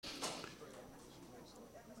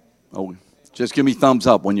Oh, just give me thumbs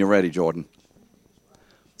up when you're ready, Jordan.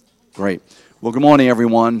 Great. Well, good morning,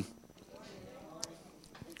 everyone.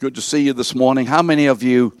 Good to see you this morning. How many of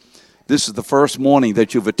you, this is the first morning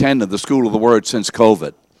that you've attended the School of the Word since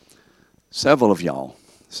COVID? Several of y'all.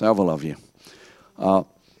 Several of you.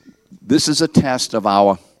 This is a test of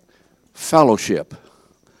our fellowship.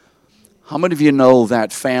 How many of you know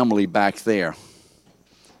that family back there?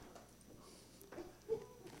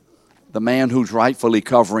 The man who's rightfully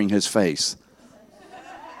covering his face.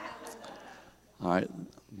 All right,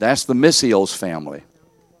 that's the Missios family.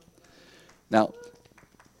 Now,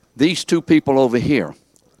 these two people over here,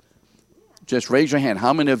 just raise your hand.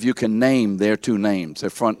 How many of you can name their two names, their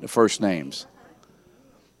first names?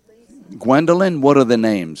 Gwendolyn, what are the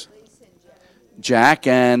names? Jack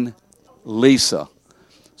and Lisa.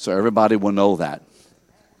 So everybody will know that.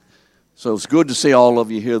 So it's good to see all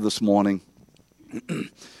of you here this morning.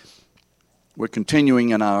 We're continuing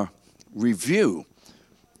in our review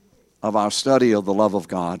of our study of the love of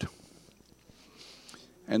God.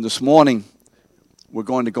 And this morning, we're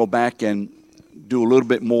going to go back and do a little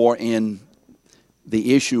bit more in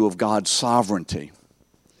the issue of God's sovereignty.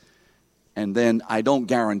 And then I don't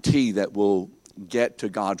guarantee that we'll get to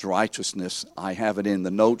God's righteousness. I have it in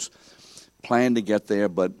the notes, plan to get there,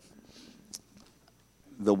 but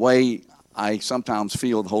the way I sometimes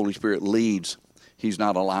feel the Holy Spirit leads, He's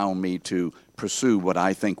not allowing me to pursue what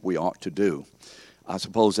I think we ought to do. I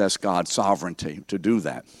suppose that's God's sovereignty to do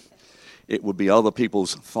that. It would be other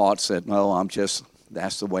people's thoughts that, no,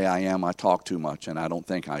 that's the way I am. I talk too much, and I don't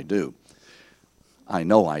think I do. I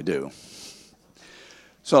know I do.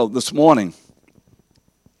 So this morning,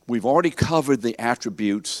 we've already covered the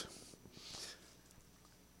attributes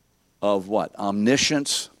of what?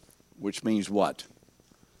 Omniscience, which means what?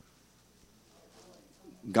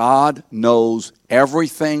 God knows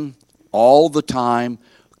everything all the time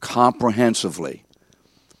comprehensively.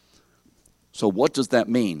 So what does that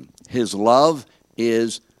mean? His love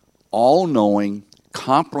is all-knowing,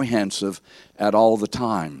 comprehensive at all the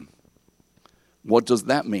time. What does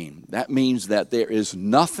that mean? That means that there is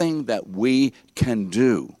nothing that we can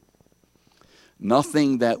do,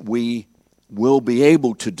 nothing that we will be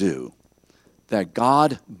able to do, that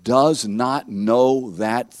God does not know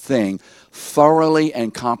that thing thoroughly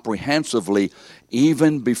and comprehensively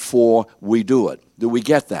even before we do it. Do we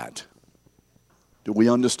get that? Do we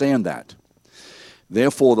understand that?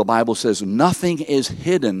 Therefore, the Bible says nothing is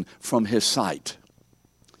hidden from His sight.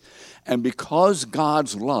 And because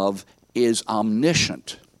God's love is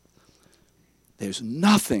omniscient, there's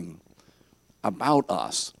nothing about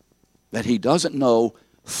us that He doesn't know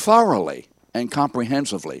thoroughly and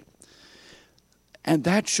comprehensively. And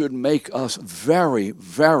that should make us very,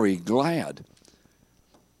 very glad.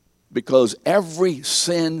 Because every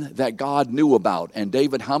sin that God knew about, and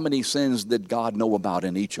David, how many sins did God know about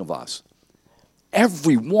in each of us?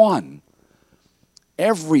 Every one.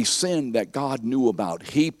 Every sin that God knew about,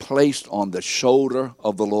 He placed on the shoulder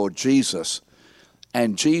of the Lord Jesus.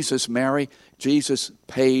 And Jesus, Mary, Jesus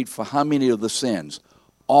paid for how many of the sins?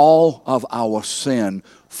 All of our sin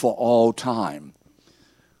for all time.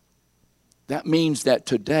 That means that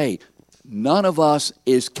today, none of us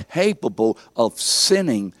is capable of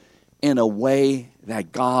sinning in a way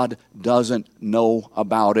that God doesn't know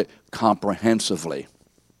about it comprehensively.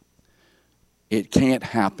 It can't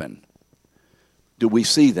happen. Do we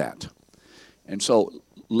see that? And so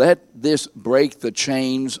let this break the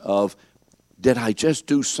chains of, did I just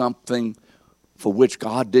do something for which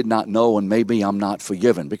God did not know and maybe I'm not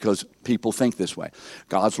forgiven? Because people think this way.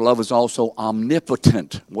 God's love is also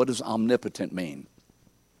omnipotent. What does omnipotent mean?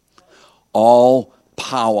 All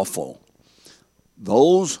powerful.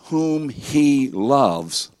 Those whom He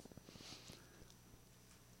loves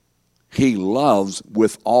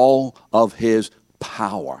with all of His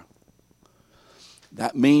power.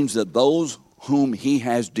 That means that those whom He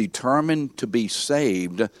has determined to be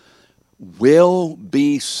saved will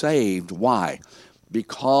be saved. Why?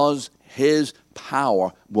 Because His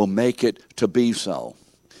power will make it to be so.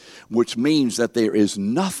 Which means that there is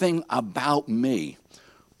nothing about me,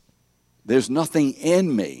 there's nothing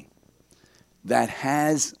in me that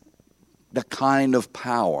has the kind of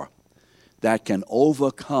power that can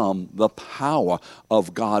overcome the power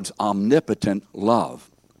of God's omnipotent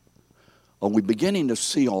love. Are we beginning to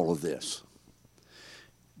see all of this?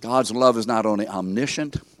 God's love is not only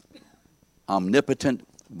omniscient, omnipotent,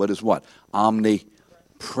 but is what?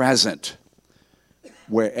 Omnipresent.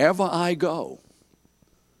 Wherever I go,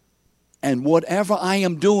 and whatever I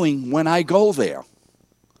am doing when I go there,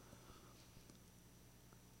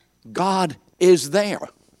 God is there.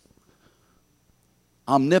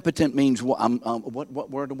 Omnipotent means what? What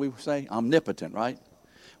word do we say? Omnipotent, right?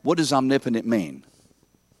 What does omnipotent mean?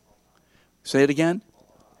 Say it again.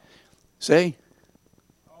 Say.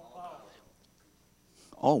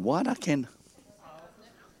 Oh, what? I can.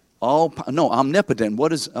 No, omnipotent.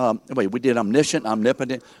 What is? Wait, we did omniscient,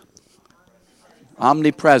 omnipotent,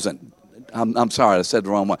 omnipresent. I'm sorry, I said the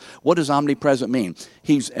wrong one. What does omnipresent mean?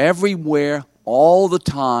 He's everywhere, all the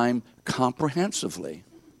time, comprehensively.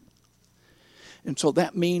 And so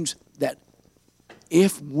that means that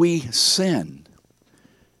if we sin,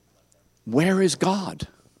 where is God?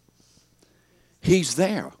 He's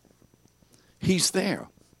there. He's there.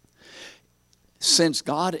 Since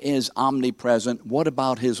God is omnipresent, what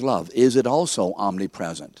about his love? Is it also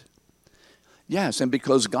omnipresent? Yes, and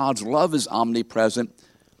because God's love is omnipresent,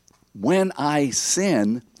 when I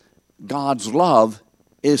sin, God's love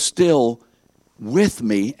is still with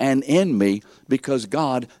me and in me because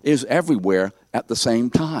God is everywhere at the same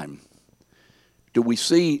time. Do we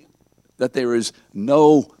see that there is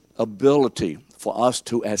no ability for us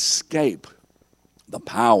to escape the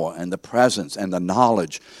power and the presence and the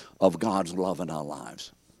knowledge of God's love in our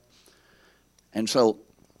lives? And so,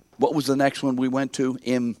 what was the next one we went to?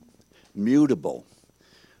 Immutable.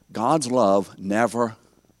 God's love never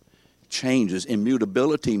changes.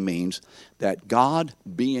 Immutability means that God,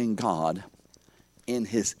 being God, in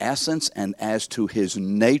his essence and as to his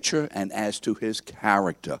nature and as to his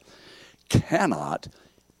character, cannot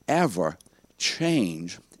ever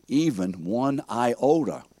change even one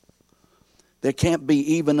iota. There can't be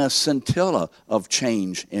even a scintilla of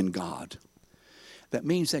change in God. That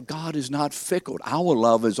means that God is not fickle. Our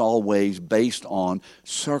love is always based on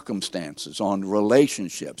circumstances, on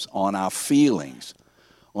relationships, on our feelings,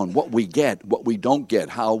 on what we get, what we don't get,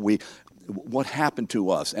 what happened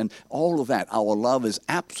to us, and all of that. Our love is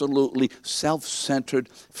absolutely self-centered,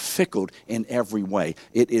 fickle in every way.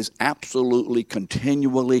 It is absolutely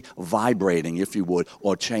continually vibrating, if you would,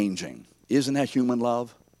 or changing. Isn't that human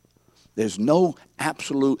love? There's no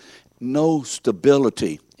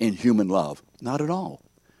stability in human love. Not at all.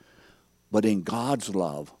 But in God's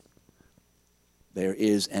love, there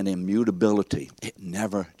is an immutability. It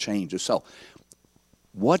never changes. So,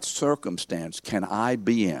 what circumstance can I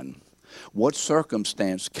be in? What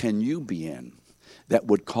circumstance can you be in that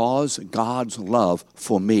would cause God's love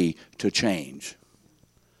for me to change?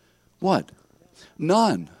 What?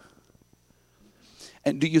 None.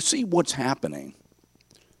 And do you see what's happening?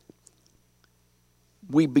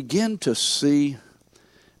 We begin to see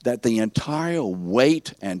that the entire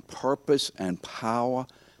weight and purpose and power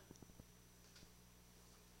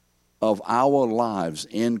of our lives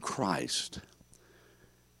in Christ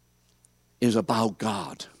is about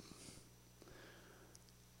God.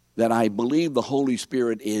 That I believe the Holy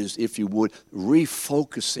Spirit is, if you would,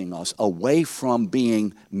 refocusing us away from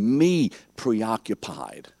being me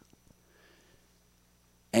preoccupied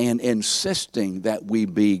and insisting that we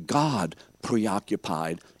be God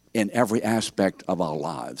preoccupied in every aspect of our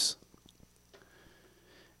lives.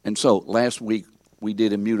 And so last week we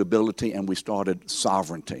did immutability and we started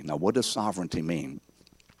sovereignty. Now, what does sovereignty mean?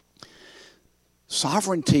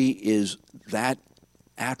 Sovereignty is that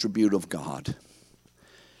attribute of God.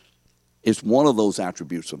 It's one of those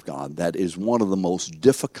attributes of God that is one of the most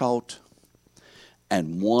difficult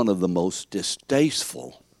and one of the most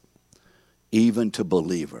distasteful even to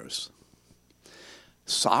believers.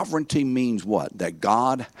 Sovereignty means what? That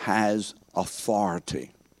God has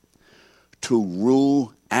authority to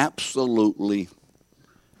rule absolutely,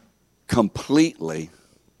 completely,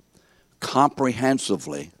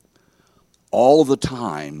 comprehensively, all the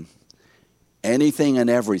time, anything and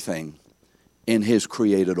everything in his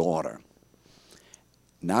created order.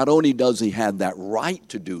 Not only does he have that right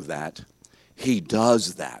to do that, he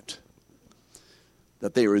does that.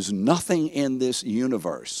 That there is nothing in this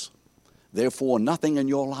universe, therefore nothing in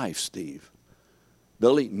your life, Steve,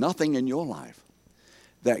 Billy, nothing in your life,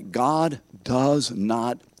 that God does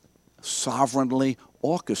not sovereignly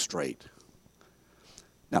orchestrate.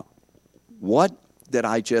 Now, what did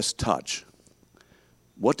I just touch?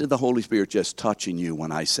 What did the Holy Spirit just touch in you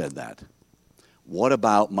when I said that? What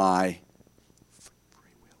about my free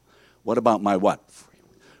will? What about my what?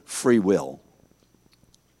 Free will.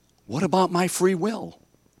 What about my free will?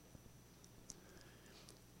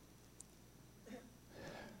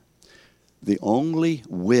 The only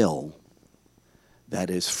will that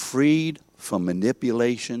is freed from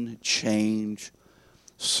manipulation, change,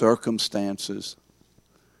 circumstances,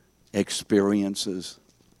 experiences,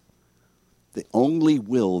 the only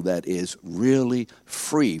will that is really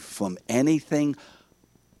free from anything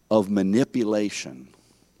of manipulation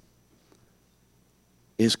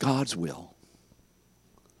is God's will.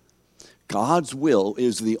 God's will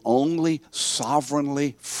is the only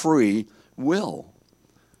sovereignly free will.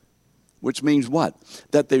 Which means what?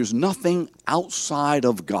 That there's nothing outside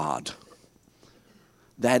of God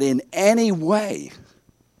that in any way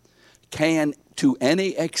can, to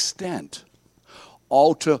any extent,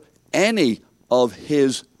 alter any of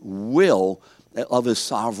his will, of his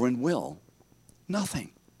sovereign will.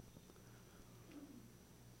 Nothing.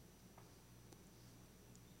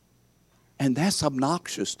 And that's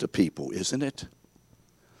obnoxious to people, isn't it?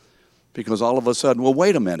 Because all of a sudden, well,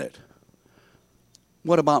 wait a minute.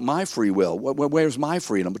 What about my free will? Where's my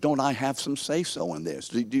freedom? But don't I have some say-so in this?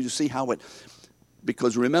 Do you see how it...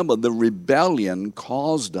 Because remember, the rebellion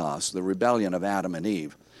caused us, the rebellion of Adam and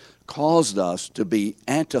Eve, caused us to be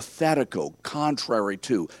antithetical, contrary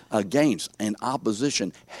to, against, in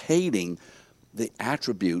opposition, hating the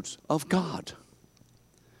attributes of God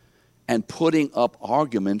and putting up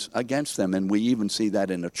arguments against them. And we even see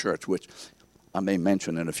that in the church, which I may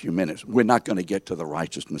mention in a few minutes. We're not going to get to the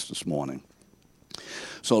righteousness this morning.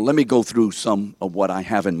 So let me go through some of what I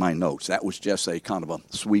have in my notes. That was just a kind of a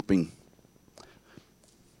sweeping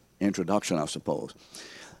introduction, I suppose.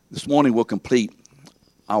 This morning we'll complete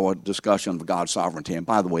our discussion of God's sovereignty. And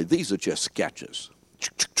by the way, these are just sketches.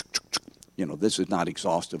 You know, this is not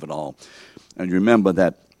exhaustive at all. And remember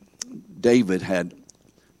that David had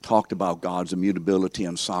talked about God's immutability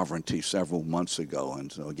and sovereignty several months ago.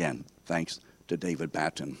 And so again, thanks to David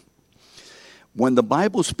Batten. When the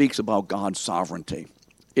Bible speaks about God's sovereignty,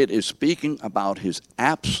 it is speaking about his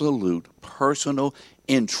absolute, personal,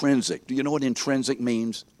 intrinsic. Do you know what intrinsic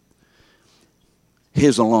means?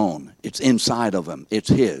 His alone. It's inside of him. It's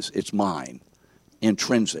his. It's mine.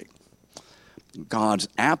 Intrinsic. God's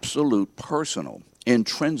absolute, personal,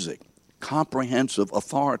 intrinsic, comprehensive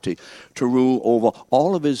authority to rule over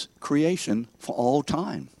all of his creation for all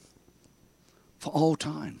time. For all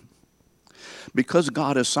time. Because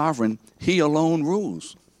God is sovereign, he alone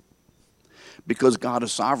rules. Because God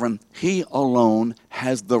is sovereign, he alone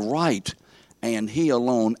has the right, and he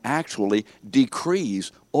alone actually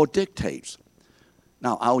decrees or dictates.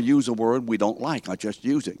 Now, I'll use a word we don't like. I just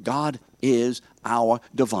use it. God is our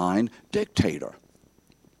divine dictator.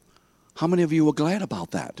 How many of you are glad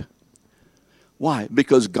about that? Why?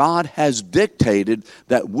 Because God has dictated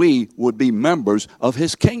that we would be members of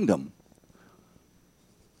his kingdom.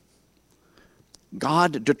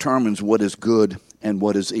 God determines what is good and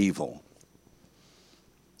what is evil.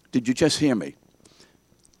 Did you just hear me?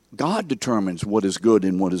 God determines what is good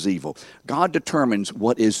and what is evil. God determines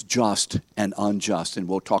what is just and unjust, and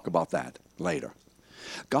we'll talk about that later.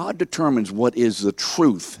 God determines what is the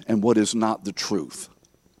truth and what is not the truth.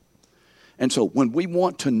 And so when we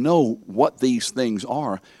want to know what these things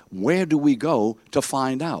are, where do we go to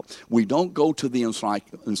find out? We don't go to the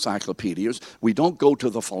encyclopedias. We don't go to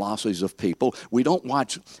the philosophies of people. We don't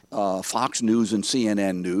watch Fox News and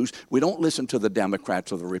CNN News. We don't listen to the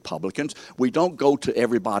Democrats or the Republicans. We don't go to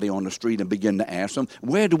everybody on the street and begin to ask them.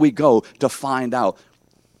 Where do we go to find out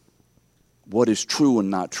what is true and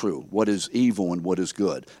not true, what is evil and what is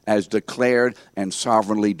good, as declared and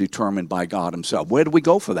sovereignly determined by God himself? Where do we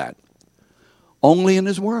go for that? Only in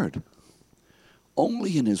his word.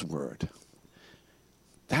 Only in his word.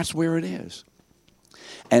 That's where it is.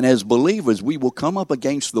 And as believers, we will come up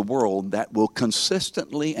against the world that will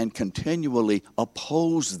consistently and continually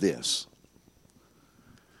oppose this.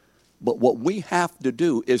 But what we have to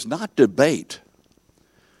do is not debate.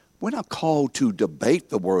 We're not called to debate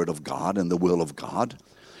the word of God and the will of God.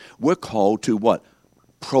 We're called to what?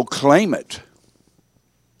 Proclaim it.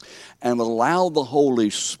 And allow the Holy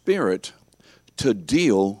Spirit to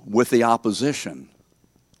deal with the opposition.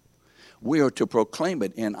 We are to proclaim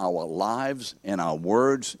it in our lives, in our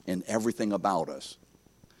words, in everything about us.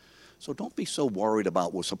 So don't be so worried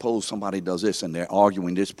about, well, suppose somebody does this and they're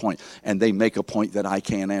arguing this point and they make a point that I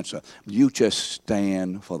can't answer. You just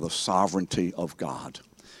stand for the sovereignty of God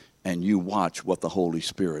and you watch what the Holy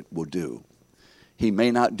Spirit will do. He may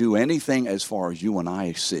not do anything as far as you and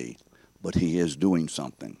I see, but he is doing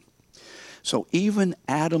something. So even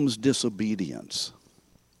Adam's disobedience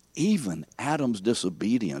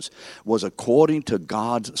was according to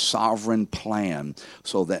God's sovereign plan,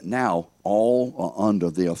 so that now all are under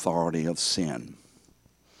the authority of sin.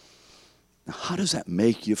 Now, how does that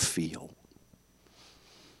make you feel?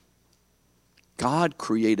 God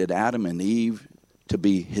created Adam and Eve to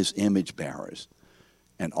be his image bearers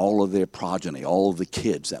and all of their progeny, all of the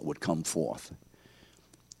kids that would come forth.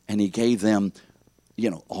 And he gave them,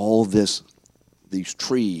 all these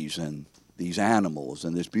trees and these animals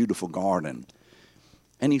and this beautiful garden.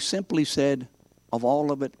 And he simply said, of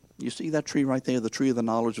all of it, you see that tree right there, the tree of the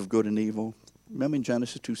knowledge of good and evil? Remember in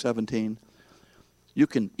Genesis 2:17? You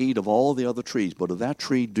can eat of all the other trees, but of that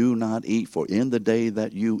tree do not eat, for in the day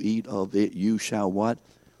that you eat of it, you shall what?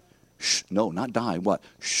 No, not die. What?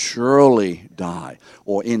 Surely die.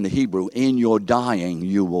 Or in the Hebrew, in your dying,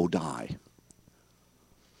 you will die.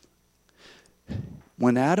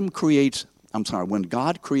 When God creates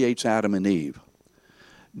Adam and Eve,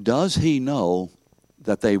 does he know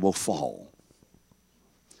that they will fall?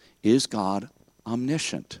 Is God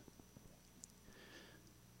omniscient?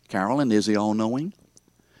 Carolyn, is he all-knowing?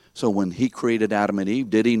 So when he created Adam and Eve,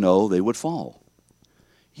 did he know they would fall?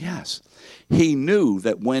 Yes. He knew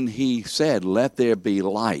that when he said, let there be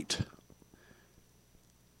light,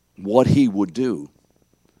 what he would do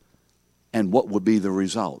and what would be the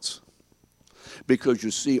results. Because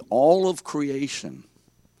you see, all of creation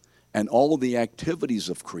and all of the activities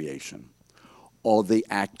of creation are the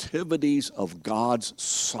activities of God's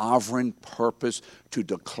sovereign purpose to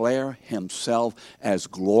declare himself as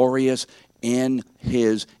glorious in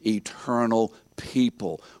his eternal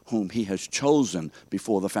people, whom he has chosen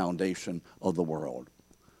before the foundation of the world.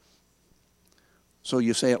 So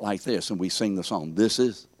you say it like this, and we sing the song, this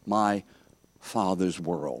is my Father's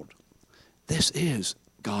world. This is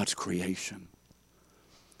God's creation.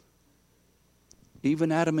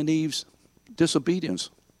 Even Adam and Eve's disobedience.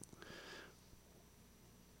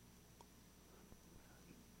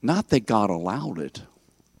 Not that God allowed it,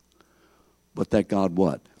 but that God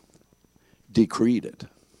what? Decreed it.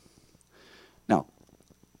 Now,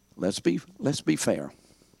 let's be fair.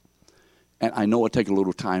 And I know it'll take a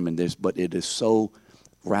little time in this, but it is so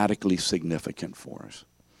radically significant for us.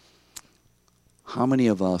 How many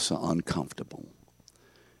of us are uncomfortable?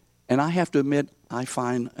 And I have to admit, I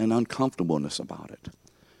find an uncomfortableness about it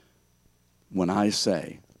when I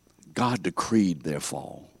say, God decreed their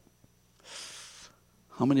fall.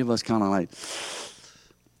 How many of us kind of like,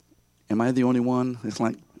 am I the only one? It's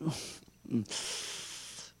like,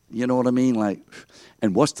 you know what I mean? Like,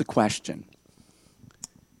 and what's the question?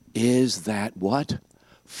 Is that what?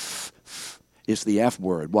 It's the F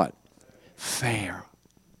word. What? Fair.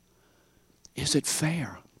 Is it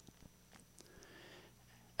fair?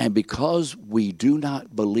 And because we do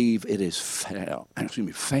not believe it is fair,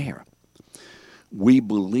 we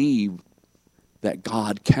believe that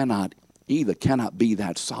God cannot be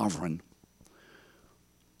that sovereign,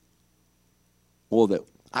 or that,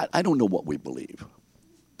 I don't know what we believe.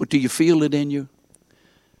 But do you feel it in you?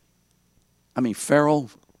 I mean, Farrell,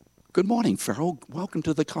 good morning, Farrell. Welcome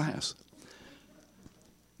to the class.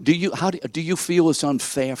 Do you feel it's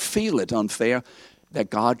unfair? Feel it unfair that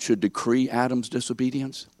God should decree Adam's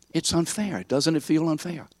disobedience? It's unfair. Doesn't it feel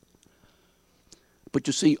unfair? But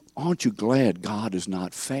you see, aren't you glad God is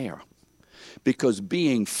not fair? Because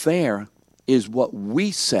being fair is what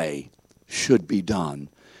we say should be done,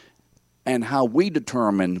 and how we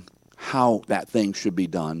determine how that thing should be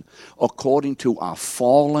done according to our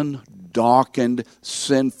fallen, darkened,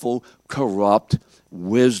 sinful, corrupt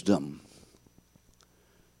wisdom.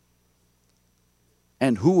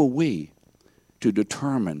 And who are we to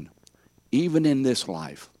determine, even in this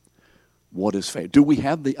life, what is fair? Do we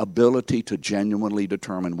have the ability to genuinely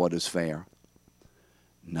determine what is fair?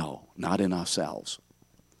 No, not in ourselves.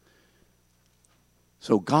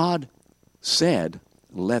 So God said,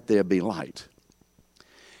 let there be light.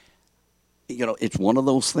 You know, it's one of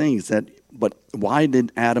those things that, but why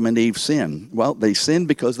did Adam and Eve sin? Well, they sinned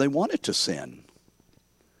because they wanted to sin.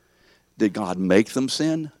 Did God make them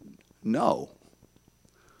sin? No.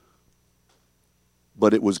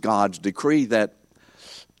 But it was God's decree that,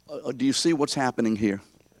 do you see what's happening here?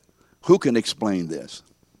 Who can explain this?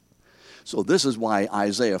 So this is why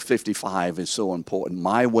Isaiah 55 is so important.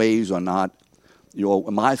 My ways are not,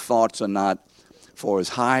 my thoughts are not, for as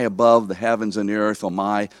high above the heavens and the earth are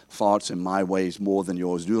my thoughts and my ways more than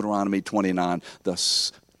yours. Deuteronomy 29, the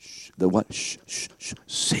what?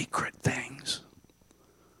 Secret things.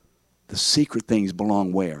 The secret things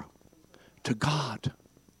belong where? To God.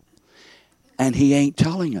 And he ain't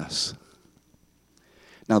telling us.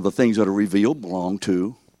 Now the things that are revealed belong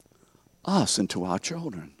to us and to our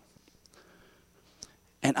children.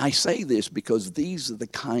 And I say this because these are the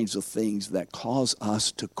kinds of things that cause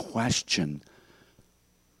us to question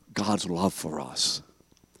God's love for us.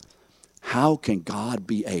 How can God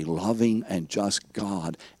be a loving and just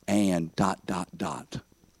God and ...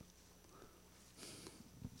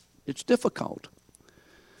 It's difficult.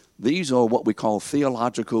 These are what we call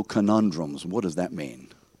theological conundrums. What does that mean?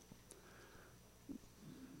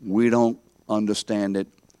 We don't understand it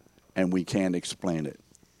and we can't explain it.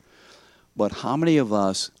 But how many of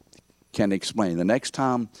us can explain. The next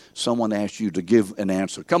time someone asks you to give an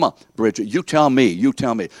answer, come on, Bridget, you tell me, you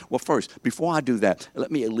tell me. Well, first, before I do that,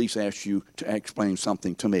 let me at least ask you to explain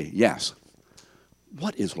something to me. Yes.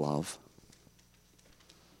 What is love?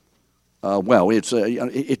 Well,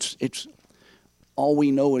 it's all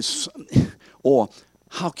we know is, or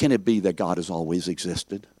how can it be that God has always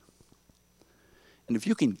existed? And if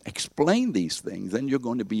you can explain these things, then you're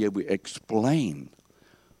going to be able to explain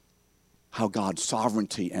how God's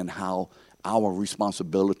sovereignty and how our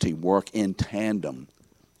responsibility work in tandem,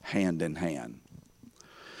 hand in hand.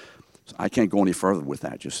 So I can't go any further with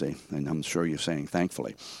that, you see, and I'm sure you're saying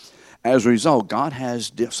thankfully. As a result, God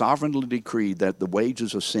has sovereignly decreed that the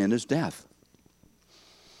wages of sin is death.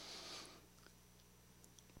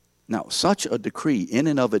 Now, such a decree in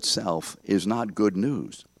and of itself is not good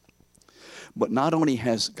news. But not only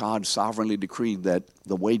has God sovereignly decreed that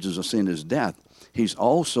the wages of sin is death, he's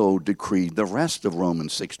also decreed the rest of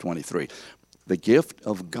Romans 6:23. The gift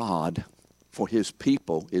of God for his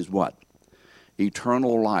people is what?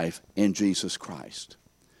 Eternal life in Jesus Christ.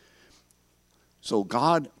 So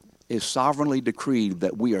God is sovereignly decreed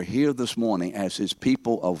that we are here this morning as his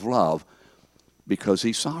people of love because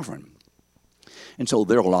he's sovereign. And so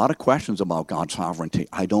there are a lot of questions about God's sovereignty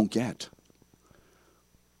I don't get.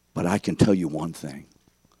 But I can tell you one thing.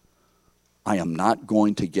 I am not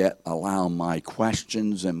going to allow my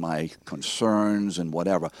questions and my concerns and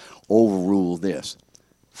whatever overrule this.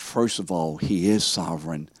 First of all, he is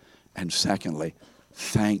sovereign. And secondly,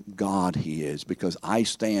 thank God he is, because I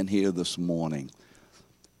stand here this morning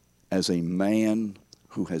as a man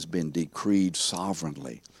who has been decreed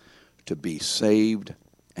sovereignly to be saved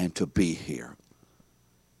and to be here.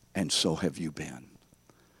 And so have you been.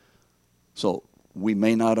 So we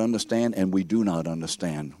may not understand, and we do not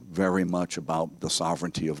understand very much about the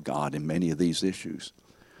sovereignty of God in many of these issues.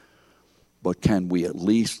 But can we at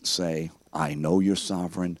least say, I know you're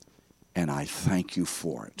sovereign, and I thank you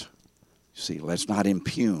for it. See, let's not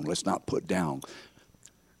impugn, let's not put down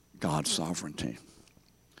God's sovereignty.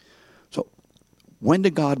 So, when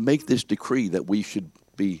did God make this decree that we should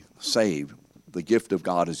be saved? The gift of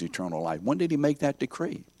God is eternal life. When did he make that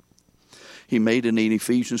decree? He made it in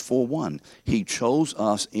Ephesians 4:1. He chose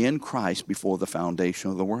us in Christ before the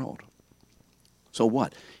foundation of the world. So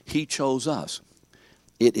what? He chose us.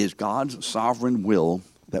 It is God's sovereign will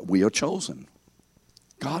that we are chosen.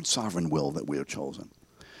 God's sovereign will that we are chosen.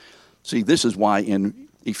 See, this is why in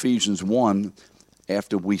Ephesians 1,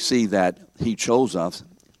 after we see that he chose us,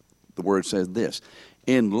 the word says this: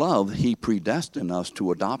 in love, he predestined us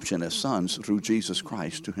to adoption as sons through Jesus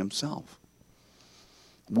Christ to himself.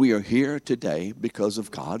 We are here today because of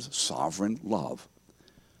God's sovereign love.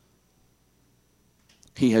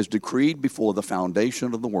 He has decreed before the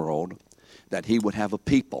foundation of the world that he would have a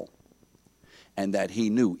people, and that he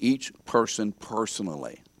knew each person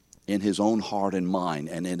personally in his own heart and mind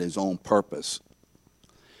and in his own purpose.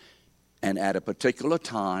 And at a particular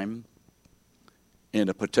time, in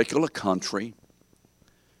a particular country,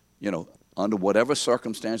 under whatever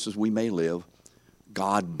circumstances we may live,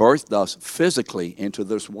 God birthed us physically into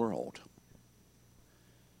this world.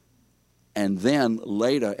 And then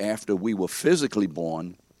later, after we were physically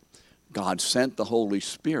born, God sent the Holy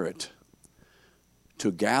Spirit to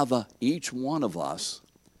gather each one of us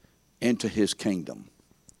into his kingdom.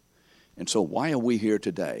 And so why are we here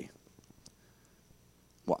today?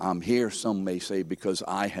 Well, I'm here, some may say, because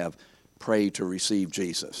I have prayed to receive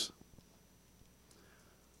Jesus.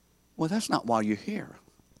 Well, that's not why you're here.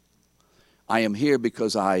 I am here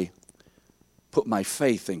because I put my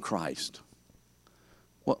faith in Christ.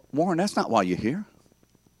 Well, Warren, that's not why you're here.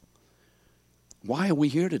 Why are we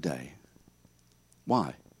here today?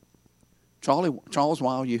 Why? Charles,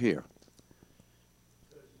 why are you here?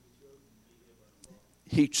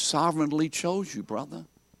 He sovereignly chose you, brother.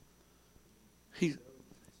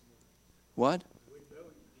 What?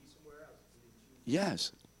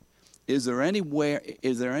 Yes. How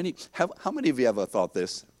many of you ever thought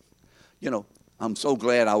this? I'm so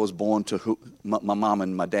glad I was born to my mom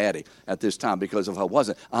and my daddy at this time, because if I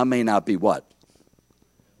wasn't, I may not be what?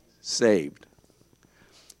 Saved.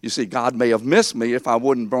 You see, God may have missed me if I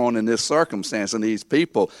wasn't born in this circumstance and these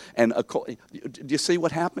people. And do you see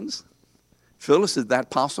what happens? Phyllis, is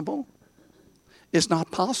that possible? It's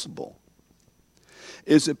not possible.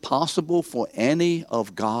 Is it possible for any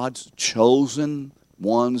of God's chosen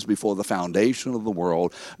ones before the foundation of the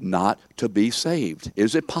world not to be saved?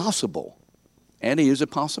 Is it possible? Annie, is it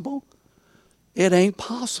possible? It ain't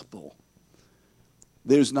possible.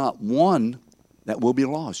 There's not one that will be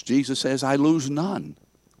lost. Jesus says, I lose none.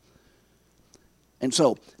 And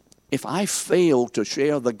so, if I fail to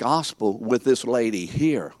share the gospel with this lady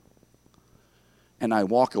here, and I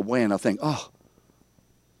walk away and I think, oh,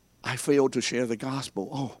 I failed to share the gospel.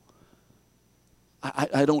 Oh,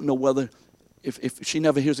 I don't know whether, if she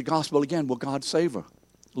never hears the gospel again, will God save her?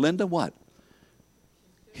 Linda, what?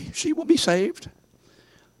 She will be saved.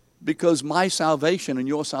 Because my salvation and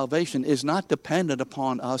your salvation is not dependent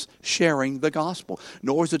upon us sharing the gospel,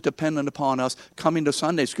 nor is it dependent upon us coming to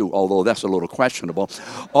Sunday school, although that's a little questionable,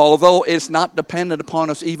 although it's not dependent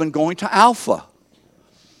upon us even going to Alpha.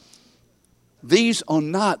 These are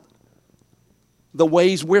not the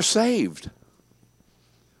ways we're saved.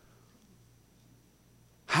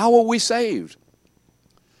 How are we saved?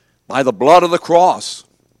 By the blood of the cross.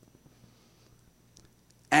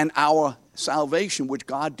 And our salvation, which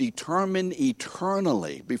God determined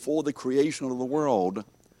eternally before the creation of the world,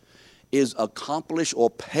 is accomplished or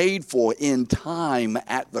paid for in time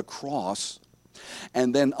at the cross,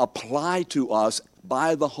 and then applied to us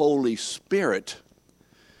by the Holy Spirit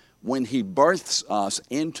when He births us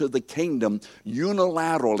into the kingdom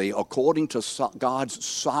unilaterally according to God's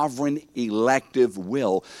sovereign elective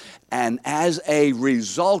will. And as a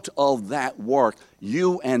result of that work,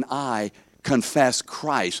 you and I confess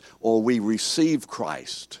Christ, or we receive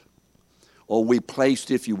Christ, or we placed,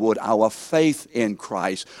 if you would, our faith in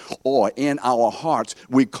Christ, or in our hearts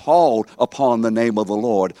we called upon the name of the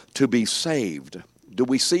Lord to be saved. Do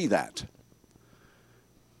we see that?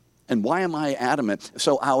 And why am I adamant?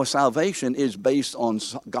 So our salvation is based on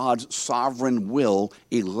God's sovereign will,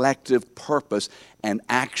 elective purpose, and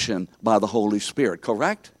action by the Holy Spirit,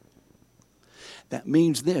 correct? That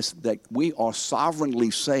means this, that we are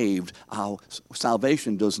sovereignly saved. Our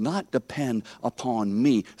salvation does not depend upon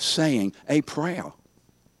me saying a prayer,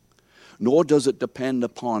 nor does it depend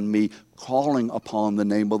upon me calling upon the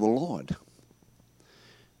name of the Lord.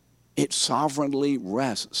 It sovereignly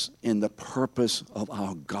rests in the purpose of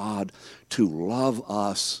our God to love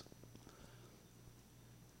us.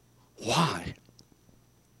 Why?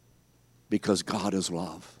 Because God is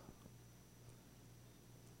love.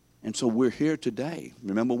 And so we're here today.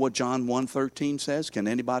 Remember what John 1:13 says? Can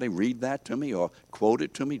anybody read that to me or quote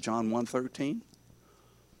it to me? John 1:13.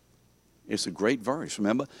 It's a great verse.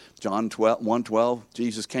 Remember, John 1:12,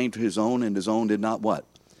 Jesus came to His own, and His own did not what?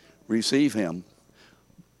 Receive Him.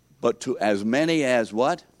 But to as many as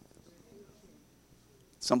what?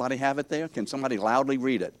 Somebody have it there? Can somebody loudly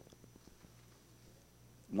read it?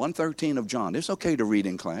 1:13 of John. It's okay to read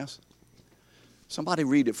in class. Somebody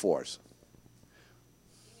read it for us.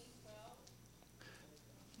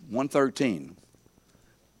 1:13.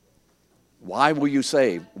 Why were you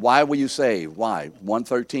saved? Why were you saved? Why?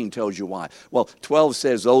 1:13 tells you why. Well, 12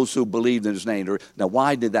 says those who believed in His name. Now,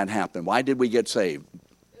 why did that happen? Why did we get saved?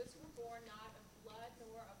 Those who were born not of blood,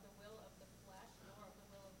 nor of the will of the flesh, nor of the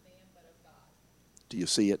will of man, but of God. Do you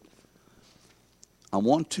see it? I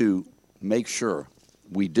want to make sure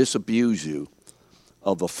we disabuse you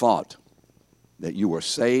of the thought that you were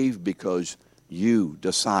saved because you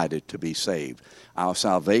decided to be saved. Our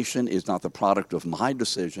salvation is not the product of my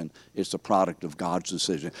decision, it's the product of God's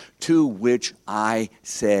decision, to which I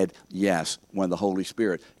said yes when the Holy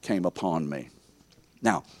Spirit came upon me.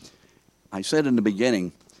 Now, I said in the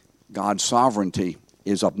beginning, God's sovereignty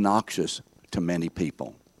is obnoxious to many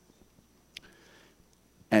people.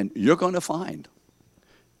 And you're going to find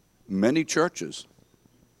many churches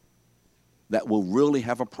that will really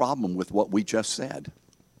have a problem with what we just said.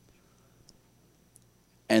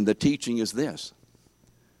 And the teaching is this,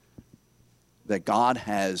 that God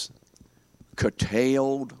has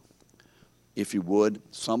curtailed, if you would,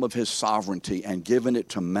 some of His sovereignty and given it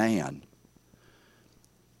to man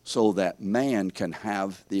so that man can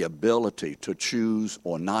have the ability to choose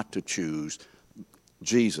or not to choose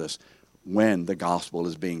Jesus when the gospel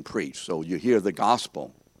is being preached. So you hear the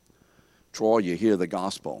gospel. Troy, you hear the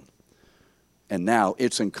gospel. And now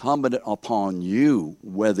it's incumbent upon you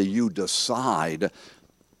whether you decide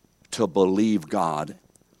to believe God,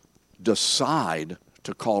 decide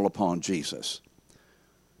to call upon Jesus.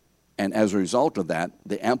 And as a result of that,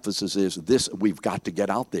 the emphasis is this: we've got to get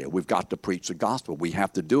out there. We've got to preach the gospel. We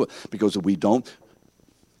have to do it, because if we don't,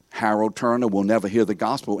 Harold Turner will never hear the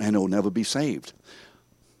gospel and he'll never be saved.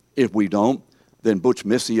 If we don't, then Butch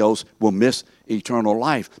Missios will miss eternal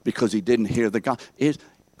life because he didn't hear the gospel.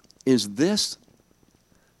 Is this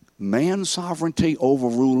man's sovereignty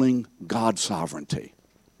overruling God's sovereignty?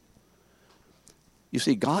 You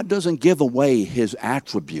see, God doesn't give away His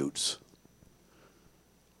attributes.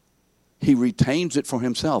 He retains it for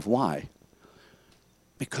Himself. Why?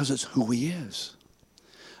 Because it's who He is.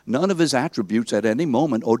 None of His attributes at any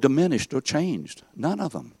moment are diminished or changed. None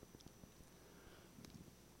of them.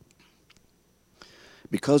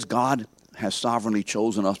 Because God has sovereignly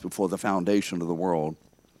chosen us before the foundation of the world,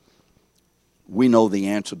 we know the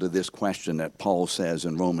answer to this question that Paul says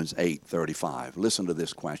in Romans 8:35. Listen to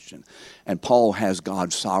this question. And Paul has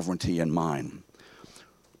God's sovereignty in mind.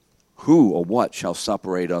 Who or what shall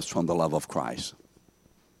separate us from the love of Christ?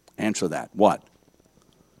 Answer that. What?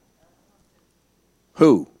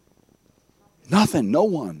 Who? Nothing. No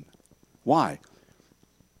one. Why?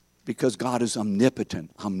 Because God is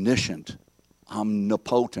omnipotent, omniscient,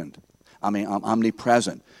 omnipresent,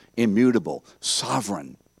 immutable,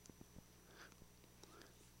 sovereign.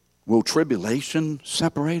 Will tribulation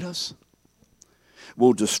separate us?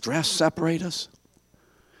 Will distress separate us?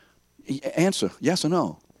 Answer, yes or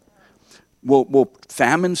no. Will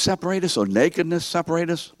famine separate us, or nakedness separate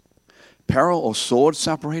us? Peril or sword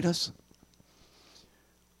separate us?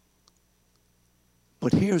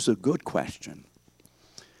 But here's a good question.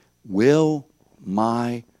 Will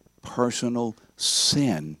my personal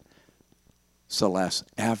sin, Celeste,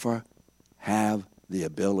 ever have the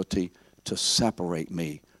ability to separate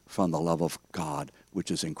me from the love of God which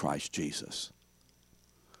is in Christ Jesus?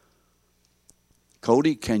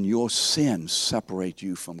 Cody, can your sin separate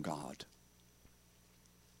you from God?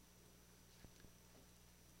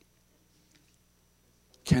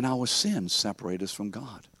 Can our sins separate us from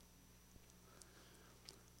God?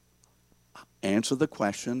 Answer the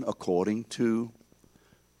question according to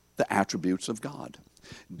the attributes of God.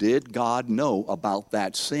 Did God know about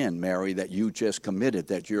that sin, Mary, that you just committed,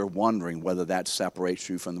 that you're wondering whether that separates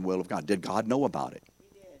you from the will of God? Did God know about it?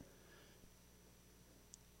 He did.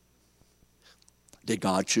 Did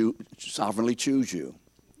God sovereignly choose you?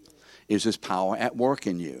 Is His power at work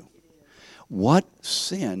in you? What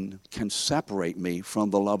sin can separate me from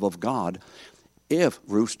the love of God if,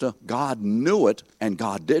 Rooster, God knew it, and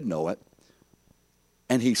God did know it,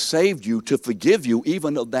 and He saved you to forgive you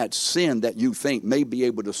even of that sin that you think may be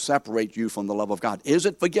able to separate you from the love of God? Is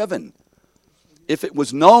it forgiven? If it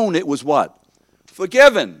was known, it was what?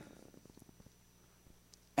 Forgiven.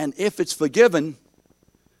 And if it's forgiven,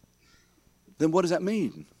 then what does that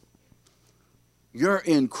mean? You're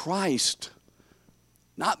in Christ,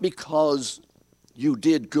 not because you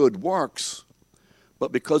did good works,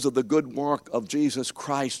 but because of the good work of Jesus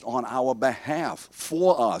Christ on our behalf,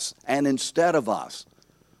 for us, and instead of us.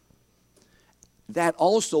 That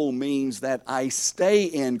also means that I stay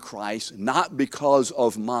in Christ not because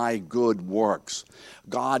of my good works.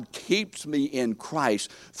 God keeps me in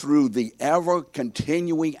Christ through the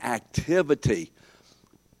ever-continuing activity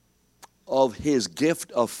of His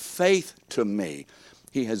gift of faith to me.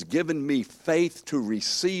 He has given me faith to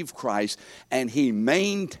receive Christ, and He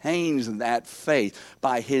maintains that faith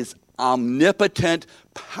by His omnipotent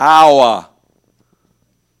power.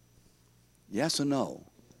 Yes or no?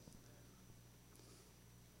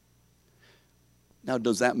 Now,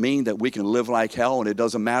 does that mean that we can live like hell and it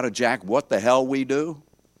doesn't matter, Jack, what the hell we do?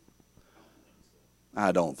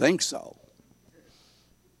 I don't think so.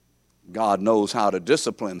 God knows how to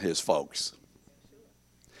discipline His folks.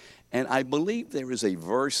 And I believe there is a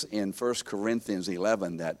verse in 1 Corinthians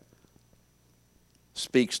 11 that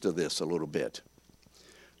speaks to this a little bit.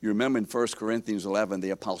 You remember in 1 Corinthians 11,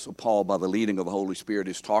 the Apostle Paul, by the leading of the Holy Spirit,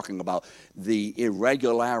 is talking about the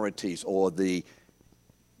irregularities or the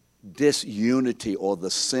disunity or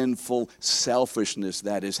the sinful selfishness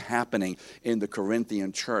that is happening in the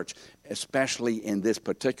Corinthian church, especially in this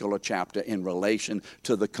particular chapter in relation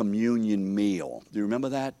to the communion meal. Do you remember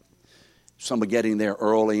that? Some are getting there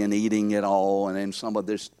early and eating it all, and then some are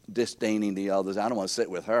disdaining the others. I don't want to sit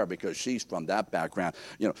with her because she's from that background.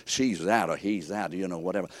 You know, she's that or he's that, you know,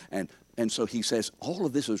 whatever. And so he says, all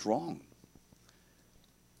of this is wrong.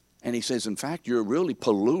 And he says, in fact, you're really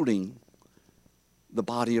polluting the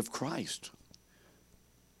body of Christ.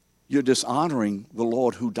 You're dishonoring the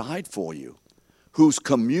Lord who died for you, whose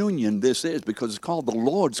communion this is, because it's called the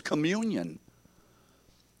Lord's communion.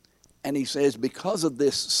 And he says, because of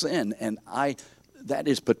this sin, and that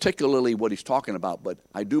is particularly what he's talking about, but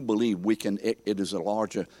I do believe it is a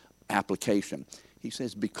larger application. He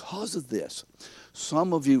says, because of this,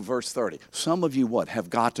 some of you, verse 30, some of you what? Have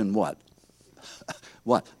gotten what?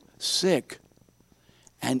 What? Sick.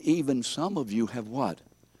 And even some of you have what?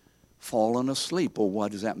 Fallen asleep. Or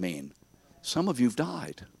what does that mean? Some of you have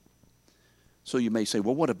died. So you may say,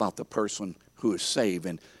 well, what about the person who is saved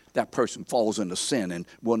and that person falls into sin and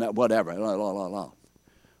whatever, la, la, la, la.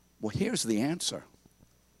 Well, here's the answer.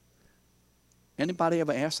 Anybody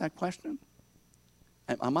ever asked that question?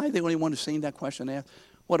 Am I the only one who's seen that question asked?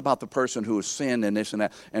 What about the person who has sinned and this and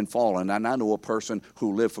that and fallen? And I know a person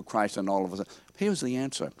who lived for Christ and all of us. Here's the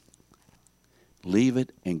answer. Leave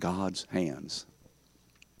it in God's hands.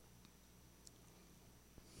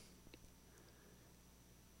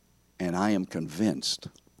 And I am convinced,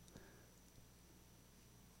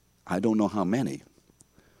 I don't know how many,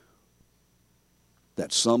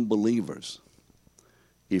 that some believers,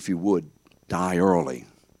 if you would, die early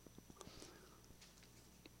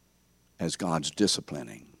as God's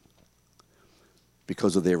disciplining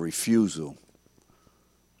because of their refusal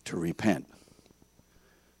to repent.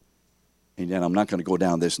 And then I'm not going to go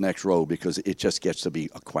down this next road because it just gets to be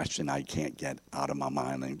a question I can't get out of my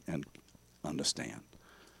mind and understand.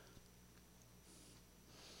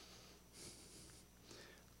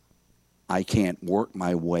 I can't work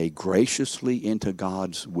my way graciously into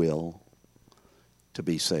God's will to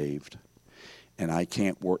be saved. And I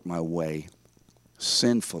can't work my way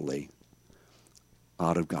sinfully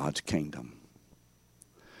out of God's kingdom.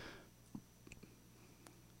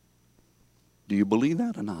 Do you believe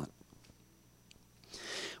that or not?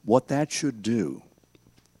 What that should do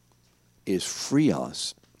is free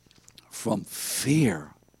us from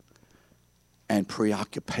fear and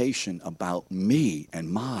preoccupation about me and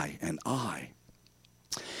my and I,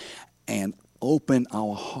 and open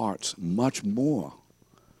our hearts much more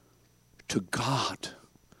to God,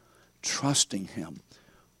 trusting Him,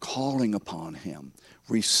 calling upon Him,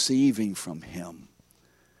 receiving from Him.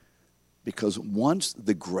 Because once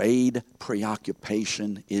the grade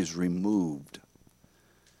preoccupation is removed,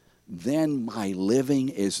 then my living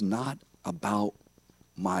is not about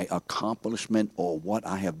my accomplishment or what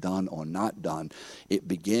I have done or not done. It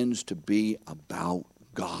begins to be about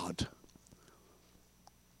God,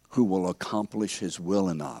 who will accomplish His will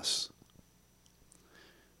in us.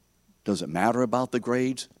 Does it matter about the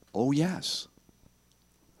grades? Oh, yes.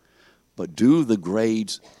 But do the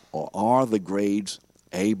grades, or are the grades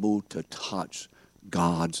able to touch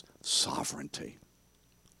God's sovereignty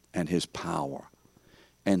and His power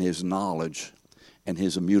and His knowledge and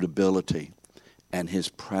His immutability and His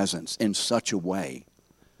presence in such a way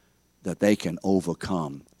that they can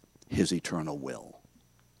overcome His eternal will?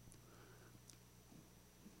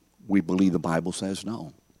 We believe the Bible says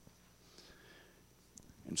no.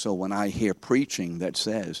 And so when I hear preaching that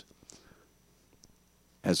says,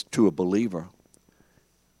 as to a believer,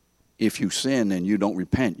 if you sin and you don't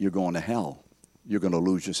repent, you're going to hell. You're going to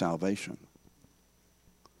lose your salvation.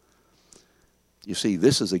 You see,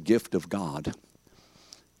 this is a gift of God.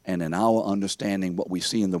 And in our understanding, what we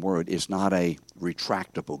see in the Word is not a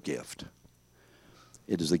retractable gift.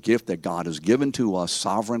 It is a gift that God has given to us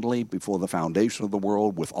sovereignly before the foundation of the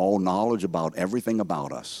world, with all knowledge about everything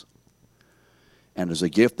about us. And is a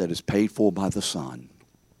gift that is paid for by the Son.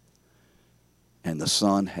 And the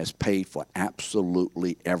Son has paid for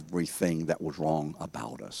absolutely everything that was wrong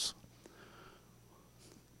about us.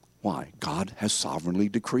 Why? God has sovereignly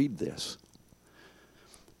decreed this.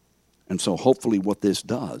 And so hopefully what this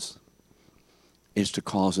does is to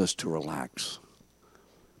cause us to relax.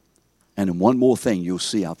 And one more thing you'll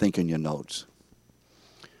see, I think, in your notes.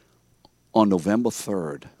 On November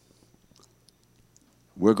 3rd,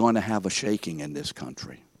 we're going to have a shaking in this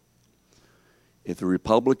country. If the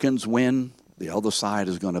Republicans win, the other side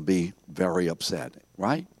is going to be very upset,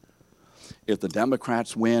 right? If the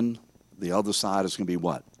Democrats win, the other side is going to be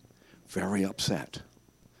what? Very upset.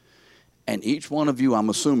 And each one of you, I'm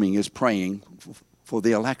assuming, is praying for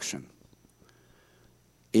the election.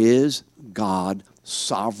 Is God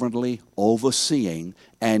sovereignly overseeing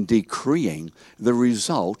and decreeing the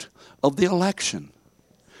result of the election?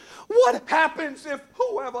 What happens if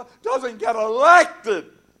whoever doesn't get elected?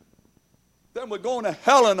 Then we're going to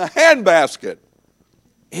hell in a handbasket.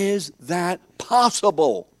 Is that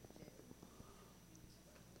possible?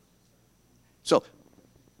 So,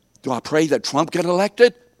 do I pray that Trump get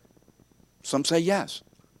elected? Some say yes.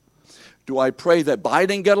 Do I pray that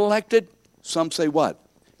Biden get elected? Some say what?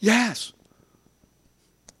 Yes.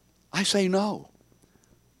 I say no.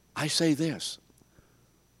 I say this.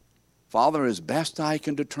 Father, as best I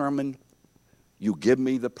can determine, you give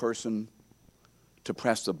me the person to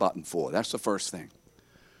press the button for. That's the first thing.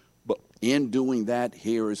 But in doing that,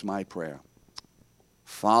 here is my prayer.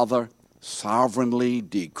 Father, sovereignly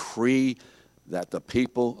decree that the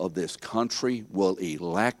people of this country will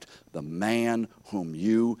elect the man whom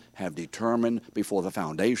you have determined before the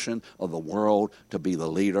foundation of the world to be the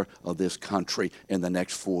leader of this country in the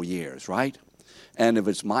next 4 years, right? And if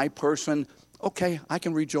it's my person, okay, I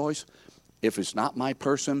can rejoice. If it's not my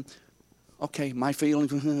person, okay, my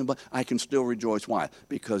feelings, but I can still rejoice. Why?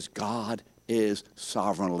 Because God is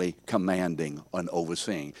sovereignly commanding and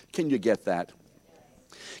overseeing. Can you get that?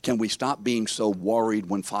 Can we stop being so worried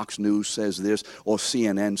when Fox News says this, or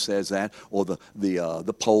CNN says that, or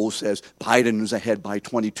the poll says Biden is ahead by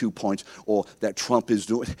 22 points, or that Trump is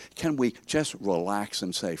doing? Can we just relax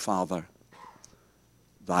and say, Father,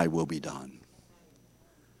 thy will be done.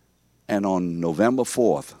 And on November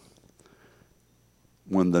 4th,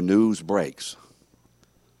 when the news breaks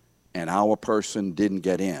and our person didn't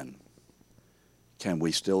get in, can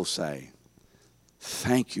we still say,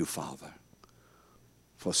 thank you, Father,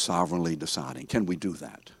 for sovereignly deciding? Can we do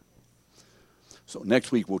that? So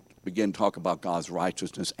next week we'll begin to talk about God's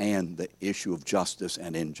righteousness and the issue of justice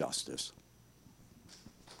and injustice.